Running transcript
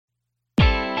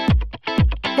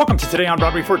Welcome to Today on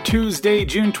Broadway for Tuesday,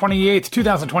 June 28th,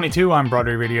 2022. I'm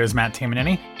Broadway Radio's Matt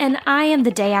Tamanini. And I am the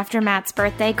day after Matt's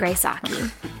birthday, Grace Aki.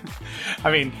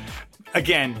 I mean,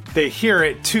 again, they hear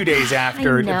it 2 days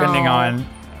after, depending on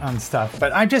stuff.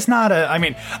 But I'm just not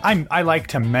I like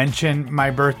to mention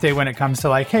my birthday when it comes to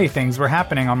like, hey, things were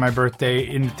happening on my birthday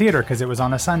in the theater because it was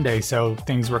on a Sunday, so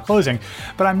things were closing.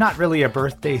 But I'm not really a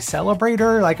birthday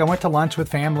celebrator. Like, I went to lunch with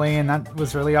family, and that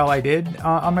was really all I did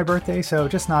on my birthday. So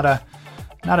just not a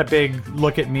big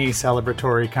look at me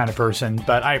celebratory kind of person,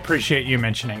 but I appreciate you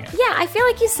mentioning it. Yeah, I feel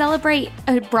like you celebrate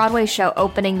a Broadway show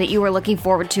opening that you were looking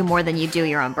forward to more than you do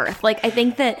your own birth. Like, I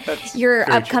think that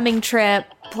your upcoming trip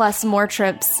plus more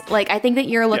trips, like, I think that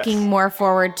you're looking more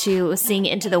forward to seeing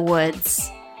Into the Woods,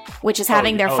 which is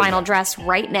having their final dress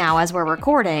right now as we're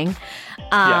recording.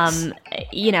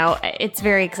 You know, it's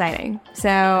very exciting. So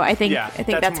I think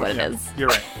that's what it is. You're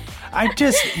right. I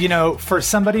just, for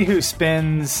somebody who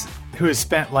has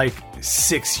spent like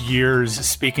 6 years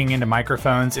speaking into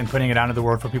microphones and putting it out into the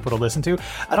world for people to listen to,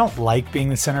 I don't like being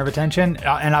the center of attention.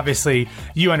 And obviously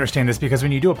you understand this because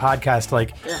when you do a podcast,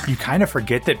 like, you kind of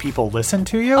forget that people listen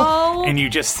to you. And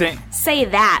you just think... Say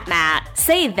that, Matt.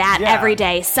 Say that every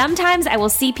day. Sometimes I will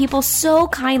see people so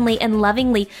kindly and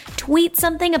lovingly tweet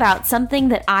something about something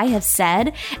that I have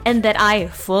said and that I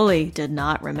fully did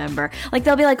not remember. Like,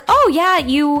 they'll be like, oh yeah,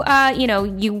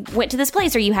 you went to this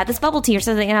place or you had this bubble tea or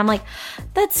something. And I'm like,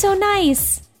 that's so nice.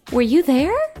 Were you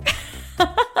there?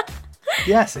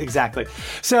 Yes, exactly.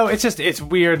 So it's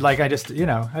weird. Like, I'd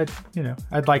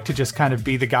like to just kind of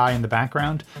be the guy in the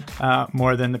background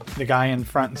more than the guy in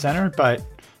front and center. But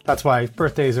that's why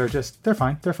birthdays are they're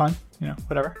fine. They're fun.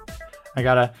 Whatever. I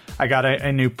got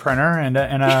a new printer and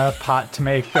a pot to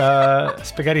make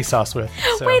spaghetti sauce with.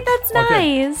 So, wait, that's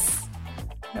nice.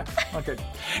 Yeah, all good.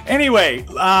 Anyway,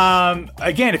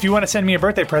 again, if you want to send me a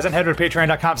birthday present, head over to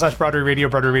patreon.com/Broadway Radio,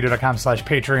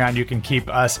 BroadwayRadio.com/Patreon. You can keep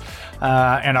us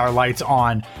and our lights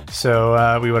on,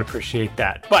 so we would appreciate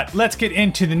that. But let's get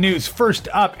into the news. First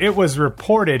up, it was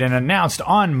reported and announced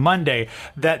on Monday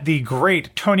that the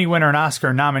great Tony winner and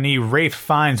Oscar nominee Ralph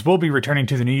Fiennes will be returning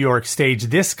to the New York stage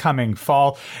this coming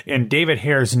fall in David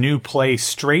Hare's new play,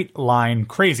 Straight Line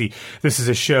Crazy. This is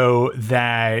a show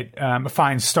that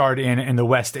Fiennes starred in the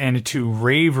West End to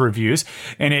rave reviews,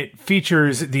 and it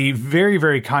features the very,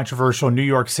 very controversial New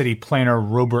York City planner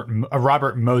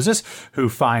Robert Moses, who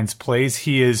Fiennes plays.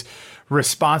 He is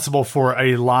responsible for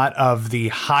a lot of the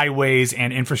highways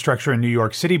and infrastructure in New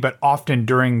York City, but often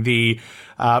during the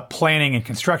planning and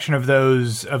construction of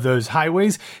those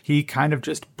highways, he kind of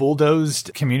just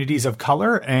bulldozed communities of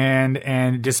color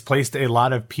and displaced a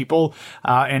lot of people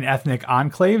in ethnic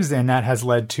enclaves, and that has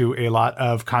led to a lot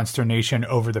of consternation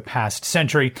over the past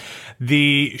century.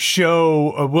 The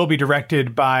show will be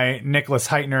directed by Nicholas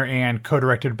Heitner and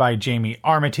co-directed by Jamie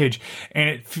Armitage, and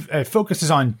it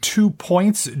focuses on 2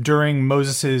 points during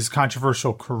Moses's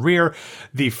controversial career.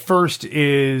 The first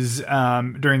is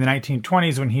during the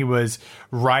 1920s when he was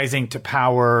rising to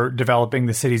power, developing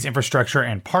the city's infrastructure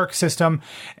and park system.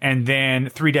 And then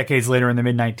 3 decades later in the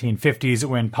mid-1950s,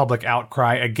 when public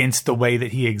outcry against the way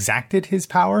that he exacted his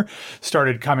power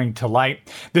started coming to light.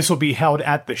 This will be held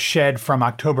at the Shed from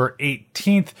October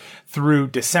 18th through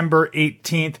December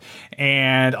 18th.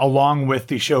 And along with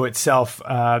the show itself,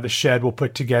 the Shed will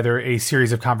put together a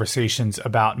series of conversations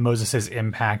about Moses's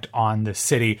impact on the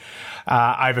city.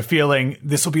 I have a feeling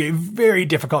this will be a very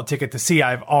difficult ticket to see.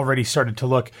 I've already started to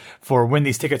look for when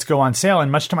these tickets go on sale.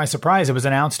 And much to my surprise, it was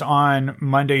announced on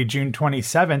Monday, June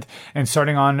 27th, and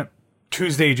starting on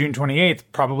Tuesday, June 28th,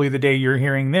 probably the day you're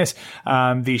hearing this,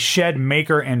 the Shed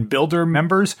Maker and Builder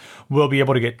members will be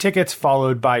able to get tickets,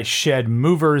 followed by Shed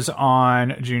Movers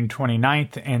on June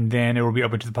 29th, and then it will be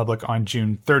open to the public on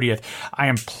June 30th. I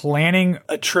am planning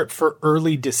a trip for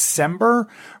early December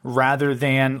rather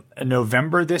than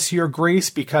November this year, Grace,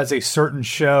 because a certain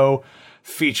show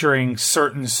featuring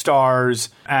certain stars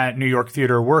at New York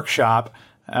Theater Workshop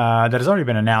that has already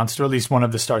been announced, or at least one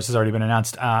of the stars has already been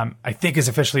announced, I think is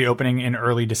officially opening in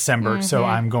early December. Mm-hmm. So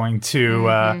I'm going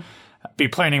to be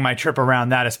planning my trip around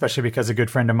that, especially because a good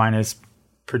friend of mine is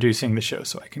producing the show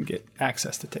so I can get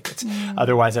access to tickets.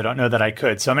 Otherwise, I don't know that I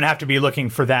could. So I'm going to have to be looking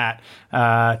for that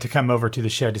to come over to the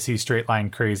Shed to see Straight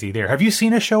Line Crazy there. Have you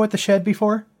seen a show at the Shed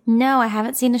before? No, I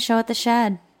haven't seen a show at the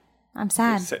Shed. I'm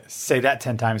sad. Say that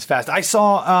 10 times fast. I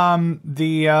saw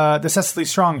the Cecily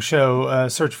Strong show,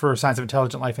 Search for Signs of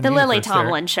Intelligent Life in the Universe. The Lily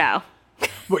Tomlin show.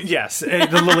 Well, yes,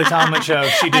 the Lily Tomlin show.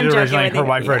 She did it originally. Her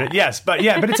wife wrote it. Yes, but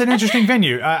it's an interesting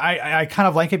venue. I kind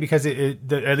of like it because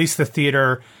at least the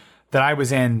theater that I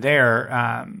was in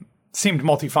there, seemed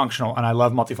multifunctional, and I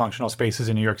love multifunctional spaces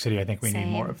in New York City. I think we need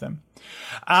more of them.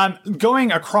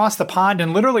 Going across the pond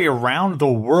and literally around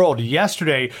the world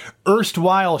yesterday,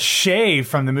 erstwhile Shay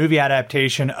from the movie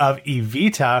adaptation of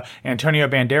Evita, Antonio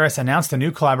Banderas, announced a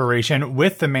new collaboration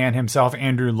with the man himself,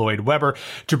 Andrew Lloyd Webber,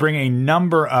 to bring a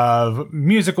number of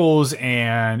musicals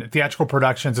and theatrical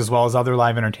productions as well as other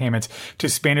live entertainments to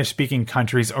Spanish-speaking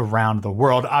countries around the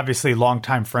world. Obviously,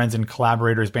 longtime friends and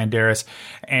collaborators Banderas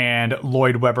and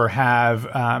Lloyd Webber have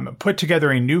put together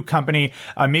a new company,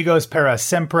 Amigos para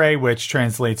Siempre, which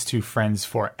translates to Friends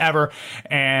Forever.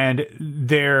 And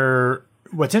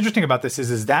what's interesting about this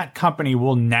is that company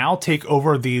will now take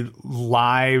over the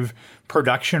live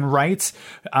production rights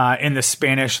in the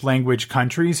Spanish language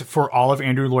countries for all of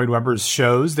Andrew Lloyd Webber's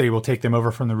shows. They will take them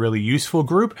over from the Really Useful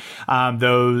group.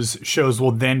 Those shows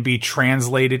will then be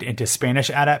translated into Spanish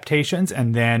adaptations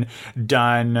and then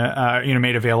done,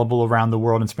 made available around the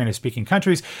world in Spanish speaking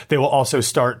countries. They will also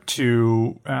start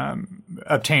to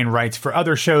obtain rights for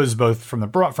other shows, both from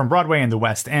Broadway and the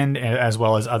West End, as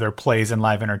well as other plays and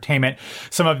live entertainment.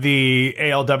 Some of the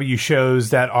ALW shows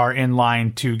that are in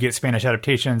line to get Spanish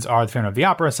adaptations are The Phantom of the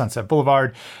Opera, Sunset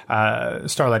Boulevard,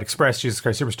 Starlight Express, Jesus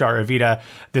Christ Superstar, Evita,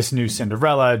 This New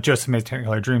Cinderella, Joseph May's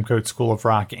Technicolor Dreamcoat, School of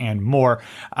Rock, and more.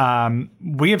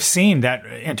 We have seen that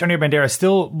Antonio Banderas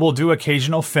still will do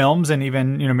occasional films and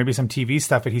even, maybe some TV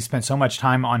stuff, but he spent so much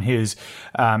time on his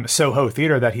Soho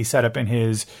theater that he set up in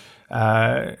his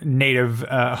native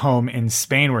home in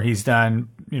Spain, where he's done,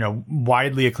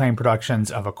 widely acclaimed productions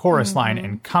of A Chorus Line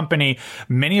and Company,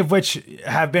 many of which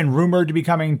have been rumored to be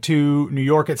coming to New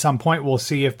York at some point. We'll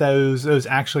see if those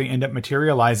actually end up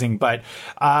materializing. But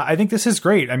I think this is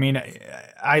great. I mean,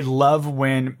 I love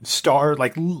when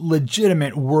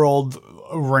legitimate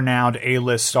world-renowned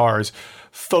A-list stars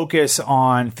focus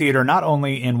on theater, not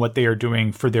only in what they are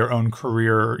doing for their own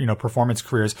career, performance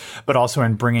careers, but also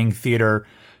in bringing theater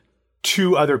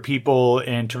to other people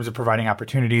in terms of providing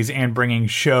opportunities and bringing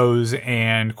shows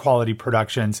and quality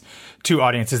productions to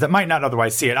audiences that might not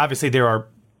otherwise see it. Obviously,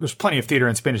 there's plenty of theater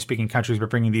in Spanish-speaking countries,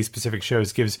 but bringing these specific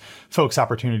shows gives folks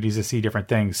opportunities to see different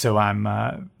things. So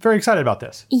I'm very excited about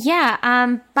this. Yeah,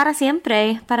 para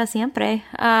siempre, para siempre.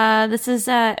 This is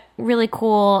really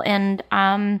cool, and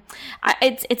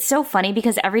it's so funny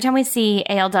because every time we see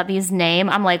ALW's name,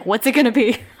 I'm like, what's it going to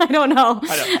be? I don't know.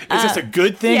 Is this a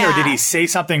good thing, or did he say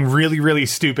something really, really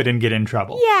stupid and get in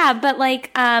trouble? Yeah, but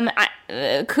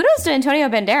kudos to Antonio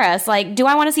Banderas. Like, do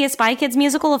I want to see a Spy Kids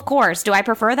musical? Of course. Do I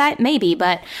prefer that? Maybe.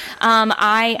 But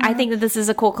I think that this is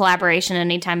a cool collaboration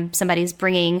anytime somebody's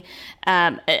bringing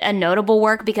a notable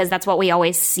work, because that's what we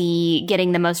always see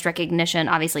getting the most recognition,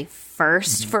 obviously,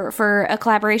 first for a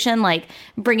collaboration. Like,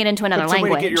 bring it into another language. It's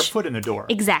a way to get your foot in the door.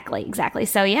 Exactly.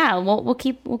 So, yeah, we'll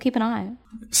keep an eye.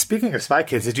 Speaking of Spy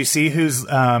Kids, did you see who's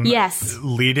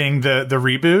leading the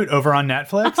reboot over on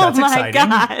Netflix? That's exciting.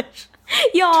 Gosh.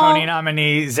 Y'all. Tony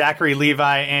nominee Zachary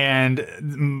Levi and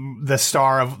the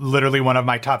star of literally one of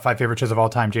my top 5 favorite shows of all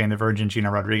time, Jane the Virgin,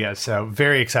 Gina Rodriguez. So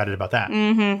very excited about that.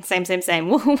 Same.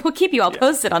 We'll keep you all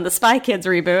posted on the Spy Kids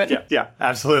reboot. Yeah,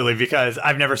 absolutely. Because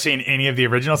I've never seen any of the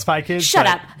original Spy Kids. Shut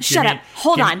up.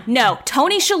 Hold on. No,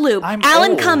 Tony Shalhoub,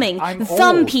 Alan Cumming,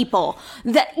 Thumb People.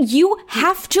 That you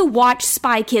have to watch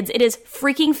Spy Kids. It is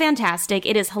freaking fantastic.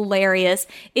 It is hilarious.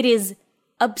 It is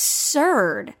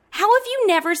absurd. How have you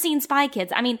never seen Spy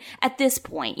Kids? I mean, at this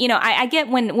point, I get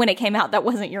when it came out, that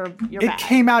wasn't your bag. It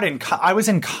came out I was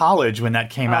in college when that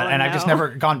came out, and I've just never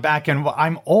gone back. And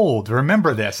I'm old.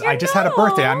 Remember this. I just had a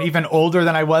birthday. I'm even older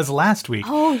than I was last week.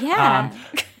 Oh, yeah.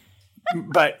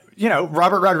 But,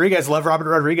 Robert Rodriguez, love Robert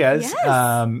Rodriguez,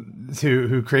 yes.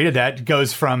 Who created that,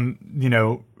 goes from,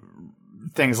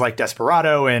 things like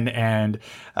Desperado and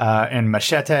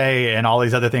Machete and all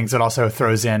these other things, that also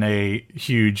throws in a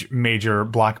huge major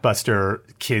blockbuster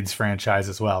kids franchise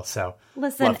as well. So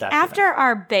listen, after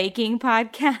our baking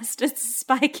podcast, it's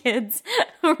Spy Kids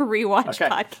rewatch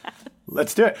podcast.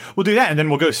 Let's do it. We'll do that, and then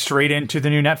we'll go straight into the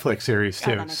new Netflix series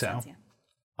too. That makes sense, yeah.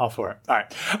 All for it. All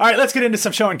right. Let's get into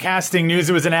some show and casting news.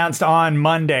 It was announced on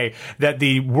Monday that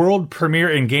the world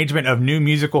premiere engagement of new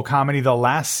musical comedy The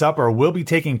Last Supper will be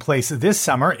taking place this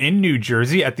summer in New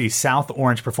Jersey at the South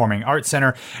Orange Performing Arts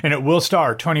Center, and it will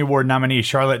star Tony Award nominee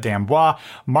Charlotte Dambois,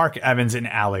 Mark Evans, and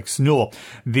Alex Newell.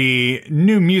 The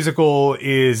new musical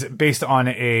is based on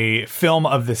a film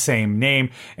of the same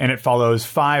name, and it follows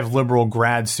 5 liberal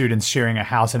grad students sharing a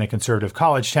house in a conservative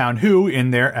college town who, in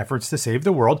their efforts to save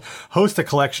the world, host a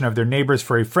collection of their neighbors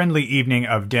for a friendly evening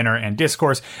of dinner and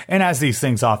discourse. And as these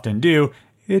things often do,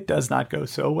 it does not go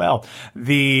so well.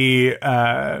 The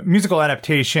musical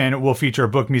adaptation will feature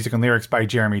book, music, and lyrics by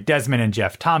Jeremy Desmond and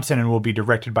Jeff Thompson, and will be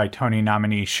directed by Tony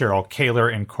nominee Cheryl Kaler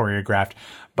and choreographed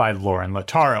by Lauren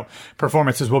Lataro.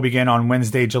 Performances will begin on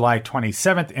Wednesday, July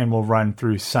 27th, and will run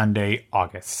through Sunday,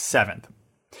 August 7th.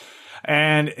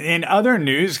 And in other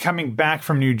news, coming back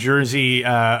from New Jersey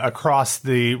across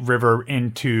the river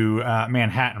into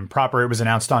Manhattan proper, it was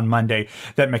announced on Monday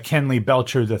that McKinley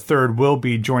Belcher III will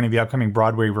be joining the upcoming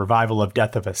Broadway revival of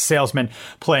Death of a Salesman,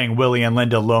 playing Willie and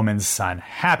Linda Loman's son,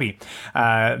 Happy.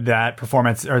 That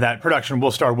production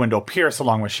will star Wendell Pierce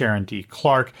along with Sharon D.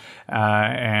 Clark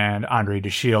and Andre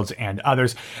DeShields and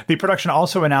others. The production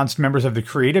also announced members of the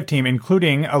creative team,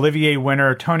 including Olivier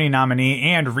winner, Tony nominee,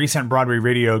 and recent Broadway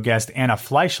radio guest Anna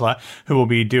Fleischle, who will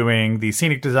be doing the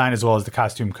scenic design as well as the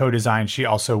costume co-design. She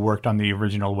also worked on the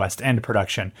original West End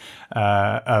production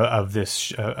of this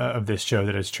show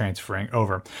that is transferring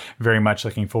over. Very much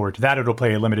looking forward to that. It'll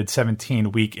play a limited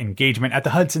 17-week engagement at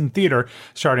the Hudson Theater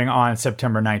starting on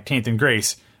September 19th. And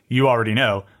Grace, you already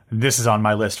know, this is on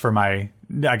my list for my,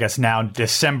 I guess now,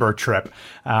 December trip.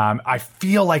 I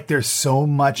feel like there's so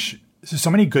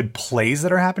many good plays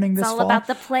that are happening this fall. It's all about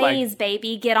the plays,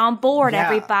 baby. Get on board,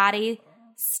 everybody.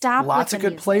 Stop. Lots of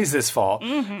good plays this fall.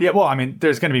 Mm-hmm. Yeah, well, I mean,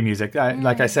 there's going to be music.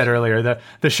 Like I said earlier,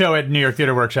 the show at New York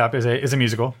Theater Workshop is a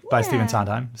musical by Stephen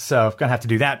Sondheim. So I'm going to have to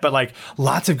do that. But like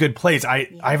lots of good plays. I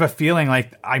have a feeling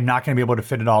like I'm not going to be able to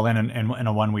fit it all in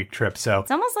a 1 week trip. So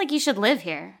it's almost like you should live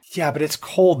here. Yeah, but it's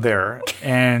cold there,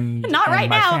 and not right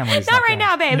now. Not right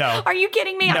now, babe. No. Are you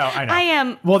kidding me? No, I know. I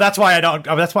am. Well, that's why I don't.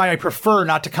 That's why I prefer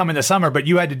not to come in the summer. But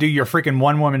you had to do your freaking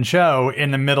one-woman show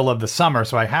in the middle of the summer,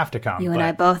 so I have to come. You and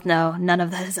I both know none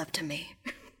of that is up to me.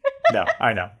 No,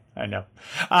 I know.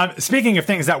 Speaking of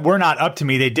things that were not up to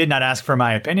me, they did not ask for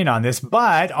my opinion on this,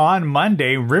 but on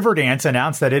Monday, Riverdance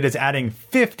announced that it is adding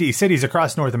 50 cities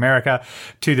across North America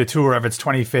to the tour of its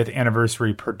 25th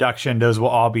anniversary production. Those will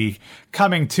all be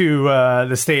coming to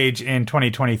the stage in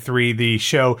 2023. The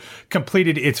show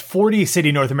completed its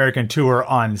 40-city North American tour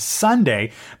on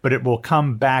Sunday, but it will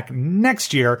come back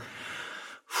next year.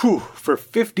 For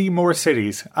 50 more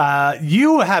cities.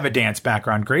 You have a dance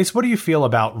background, Grace. What do you feel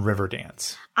about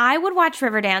Riverdance? I would watch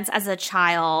Riverdance as a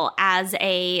child, as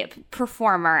a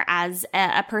performer, as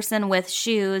a person with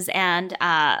shoes and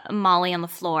Molly on the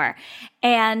floor.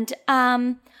 And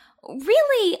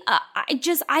really,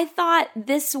 I thought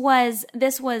this was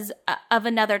of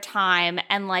another time,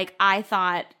 and like I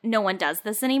thought no one does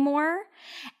this anymore.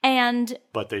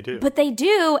 But they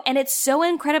do, and it's so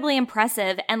incredibly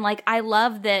impressive, and like I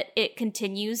love that it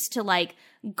continues to like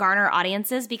garner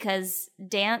audiences because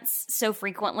dance so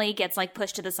frequently gets like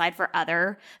pushed to the side for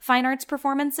other fine arts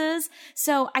performances.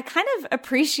 So I kind of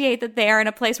appreciate that they are in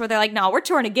a place where they're like, no, we're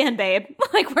touring again, babe.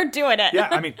 Like we're doing it. Yeah,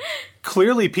 I mean,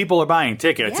 clearly people are buying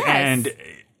tickets. Yes. And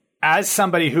as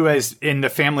somebody who has in the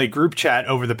family group chat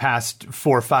over the past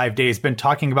 4 or 5 days been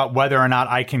talking about whether or not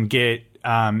I can get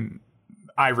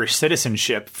Irish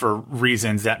citizenship for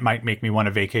reasons that might make me want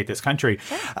to vacate this country.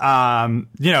 Sure.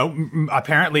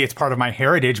 Apparently it's part of my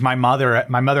heritage. My mother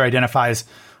identifies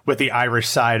with the Irish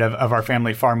side of our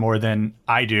family far more than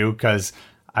I do, because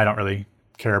I don't really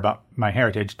care about my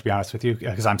heritage, to be honest with you,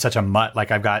 because I'm such a mutt. Like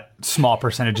I've got small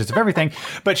percentages of everything,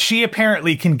 but she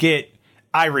apparently can get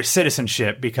Irish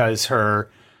citizenship because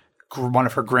one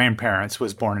of her grandparents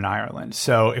was born in Ireland.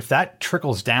 So if that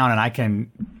trickles down and I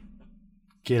can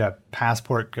get a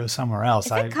passport, go somewhere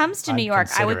else. If it comes to New York,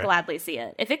 I would gladly see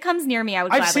it. If it comes near me, I would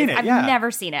gladly see it. I've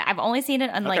never seen it. I've only seen it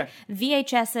on like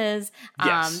VHSs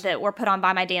that were put on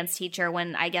by my dance teacher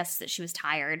when I guess that she was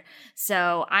tired.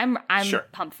 So I'm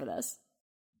pumped for this.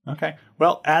 Okay.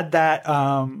 Well, add that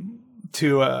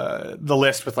to the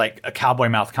list with like a Cowboy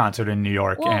Mouth concert in New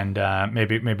York, and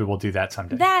maybe we'll do that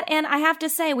someday. That, and I have to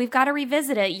say, we've got to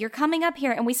revisit it. You're coming up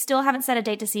here, and we still haven't set a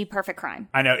date to see Perfect Crime.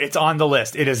 I know, it's on the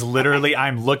list. It is literally,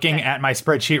 I'm looking at my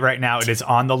spreadsheet right now. It is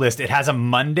on the list. It has a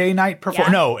Monday night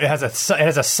performance. No, it has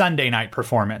a Sunday night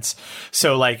performance.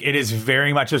 So like, it is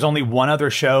very much. There's only one other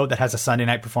show that has a Sunday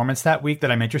night performance that week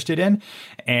that I'm interested in,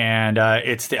 and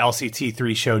it's the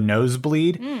LCT3 show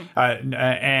Nosebleed.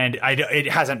 And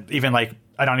it hasn't even like.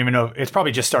 I don't even know. It's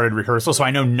probably just started rehearsal, so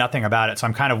I know nothing about it. So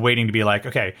I'm kind of waiting to be like,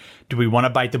 okay, do we want to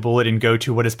bite the bullet and go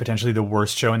to what is potentially the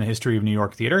worst show in the history of New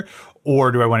York theater?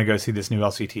 Or do I want to go see this new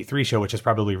LCT3 show, which is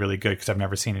probably really good because I've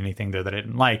never seen anything there that I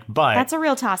didn't like. But that's a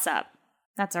real toss-up.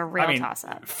 That's a real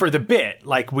toss-up. For the bit,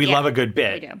 like we love a good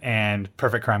bit, and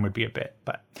Perfect Crime would be a bit.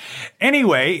 But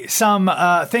anyway, some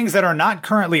things that are not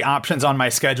currently options on my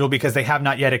schedule because they have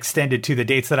not yet extended to the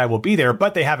dates that I will be there,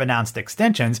 but they have announced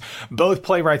extensions. Both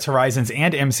Playwrights Horizons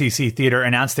and MCC Theater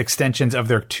announced extensions of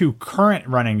their 2 current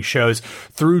running shows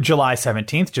through July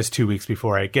 17th, just 2 weeks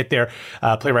before I get there.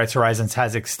 Playwrights Horizons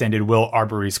has extended Will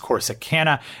Arbery's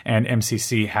Corsicana, and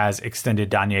MCC has extended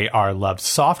Danye R. Love's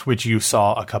Soft, which you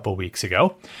saw a couple weeks ago.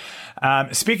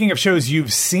 Speaking of shows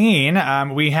you've seen,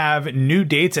 we have new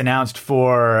dates announced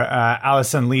for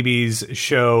Alison Levy's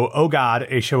show, Oh God,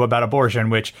 a show about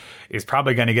abortion, which is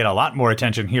probably going to get a lot more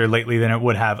attention here lately than it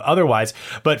would have otherwise.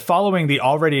 But following the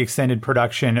already extended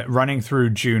production running through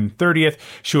June 30th,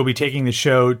 she will be taking the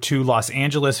show to Los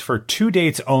Angeles for 2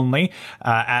 dates only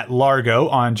at Largo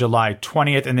on July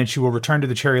 20th. And then she will return to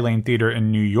the Cherry Lane Theater in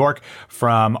New York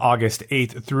from August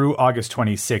 8th through August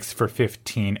 26th for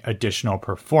 15 additional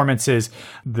performances.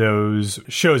 Those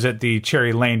shows at the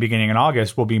Cherry Lane beginning in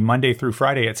August will be Monday through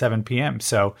Friday at 7 p.m.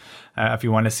 So if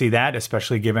you want to see that,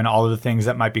 especially given all of the things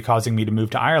that might be causing me to move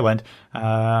to Ireland,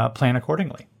 plan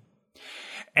accordingly.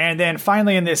 And then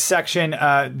finally in this section,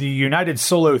 the United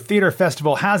Solo Theater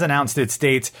Festival has announced its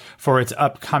dates for its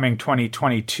upcoming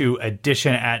 2022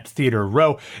 edition at Theater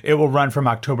Row. It will run from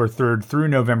October 3rd through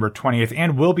November 20th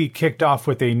and will be kicked off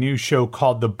with a new show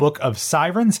called The Book of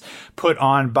Sirens, put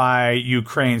on by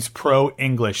Ukraine's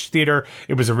Pro-English Theater.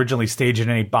 It was originally staged in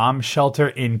a bomb shelter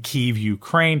in Kyiv,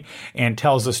 Ukraine, and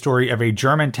tells the story of a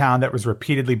German town that was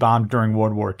repeatedly bombed during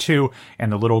World War II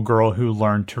and the little girl who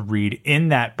learned to read in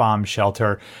that bomb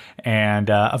shelter. And,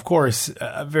 of course,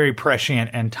 a very prescient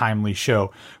and timely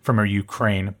show from a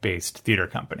Ukraine-based theater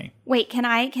company. Wait, can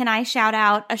I shout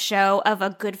out a show of a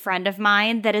good friend of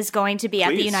mine that is going to be at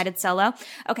the United Solo?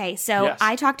 Okay, so yes.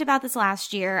 I talked about this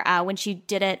last year when she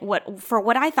did it for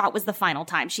what I thought was the final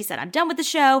time. She said, I'm done with the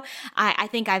show. I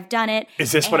think I've done it.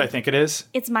 Is this what I think it is?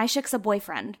 It's My Shiksa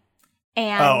Boyfriend.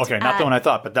 And, okay. Not the one I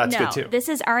thought, but that's good too. This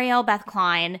is Ariel Beth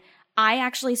Klein. I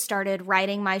actually started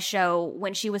writing my show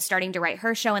when she was starting to write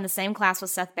her show in the same class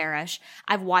with Seth Barish.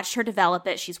 I've watched her develop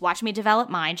it. She's watched me develop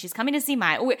mine. She's coming to see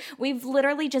mine. We've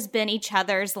literally just been each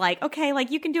other's like, okay, like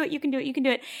you can do it, you can do it, you can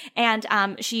do it. And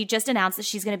she just announced that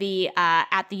she's going to be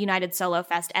at the United Solo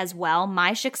Fest as well.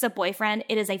 My Shiksa Boyfriend.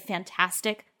 It is a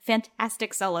fantastic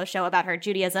solo show about her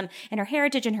Judaism and her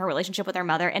heritage and her relationship with her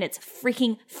mother. And it's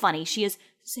freaking funny. She is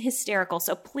hysterical.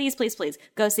 So please, please, please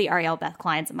go see Ariel Beth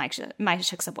Klein's My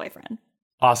Shiksa Boyfriend.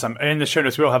 Awesome. In the show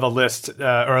notes, we'll have a list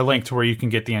or a link to where you can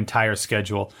get the entire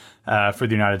schedule for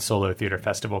the United Solo Theater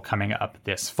Festival coming up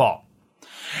this fall.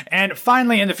 And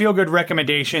finally, in the Feel Good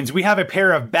recommendations, we have a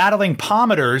pair of battling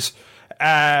pommeters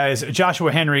as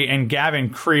Joshua Henry and Gavin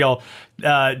Creel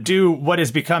do what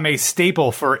has become a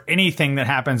staple for anything that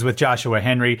happens with Joshua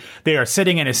Henry. They are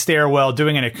sitting in a stairwell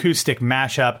doing an acoustic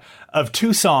mashup of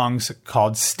 2 songs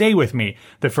called Stay With Me.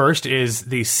 The first is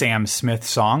the Sam Smith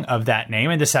song of that name,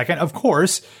 and the second, of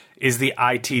course, is the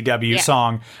ITW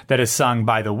song that is sung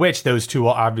by The Witch. Those 2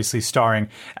 are obviously starring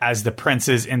as the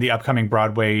princes in the upcoming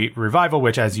Broadway revival,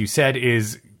 which, as you said,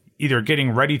 is either getting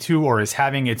ready to or is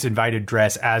having its invited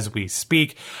dress as we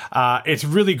speak. It's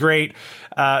really great.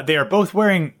 They are both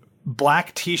wearing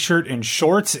black t-shirt and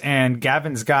shorts, and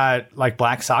Gavin's got like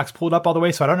black socks pulled up all the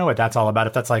way. So I don't know what that's all about,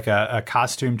 if that's like a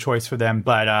costume choice for them,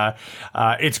 but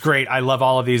it's great. I love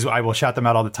all of these. I will shout them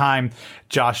out all the time.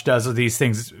 Josh does these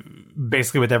things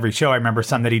basically with every show. I remember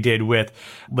some that he did with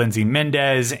Lindsay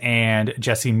Mendez and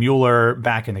Jesse Mueller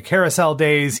back in the Carousel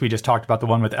days. We just talked about the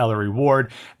one with Ellery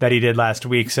Ward that he did last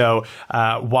week. So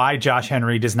why Josh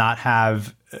Henry does not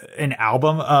have an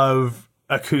album of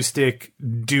acoustic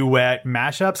duet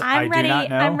mashups, I do not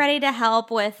know. I'm ready to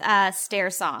help with Stair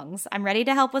Songs. I'm ready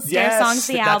to help with Stair Songs,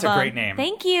 the album. That's a great name.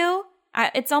 Thank you.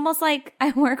 It's almost like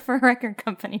I work for a record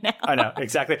company now. I know,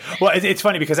 exactly. Well, it's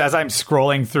funny because as I'm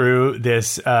scrolling through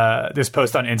this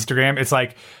post on Instagram, it's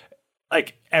like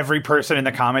every person in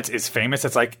the comments is famous.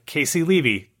 It's like Casey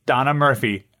Levy, Donna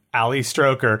Murphy, Ali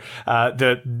Stroker,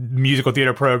 the musical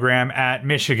theater program at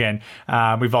Michigan.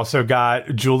 We've also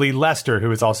got Julie Lester, who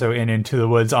is also in Into the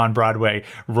Woods on Broadway.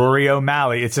 Rory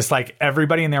O'Malley. It's just like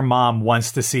everybody and their mom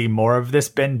wants to see more of this.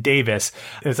 Ben Davis.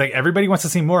 It's like everybody wants to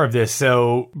see more of this.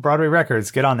 So Broadway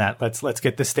Records, get on that. Let's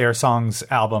get the Stair Songs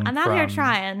album. I'm out here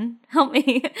trying. Help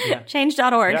me. Yeah.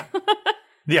 Change.org. Yeah.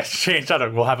 Yes,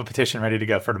 change.org. We'll have a petition ready to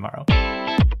go for tomorrow.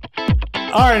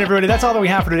 All right, everybody, that's all that we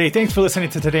have for today. Thanks for listening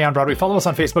to Today on Broadway. Follow us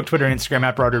on Facebook, Twitter, and Instagram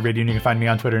at Broadway Radio, and you can find me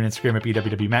on Twitter and Instagram at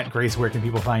BWWMatt. Grace, where can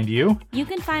people find you? You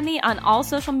can find me on all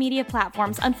social media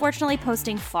platforms, unfortunately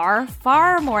posting far,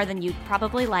 far more than you'd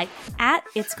probably like, at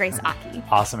It's Grace Aki.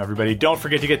 Awesome, everybody. Don't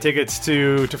forget to get tickets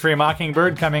to Free a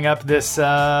Mockingbird coming up this,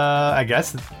 I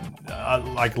guess,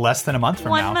 like less than a month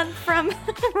from now. 1 month from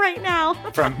right now.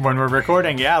 From when we're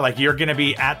recording, yeah. Like, you're going to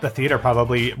be at the theater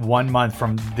probably 1 month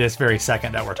from this very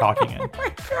second that we're talking in. Oh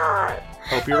my God.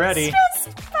 Hope you're ready.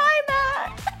 Bye,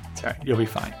 Matt. It's all right. You'll be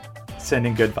fine.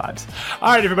 Sending good vibes.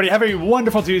 All right, everybody. Have a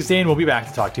wonderful Tuesday, and we'll be back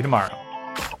to talk to you tomorrow.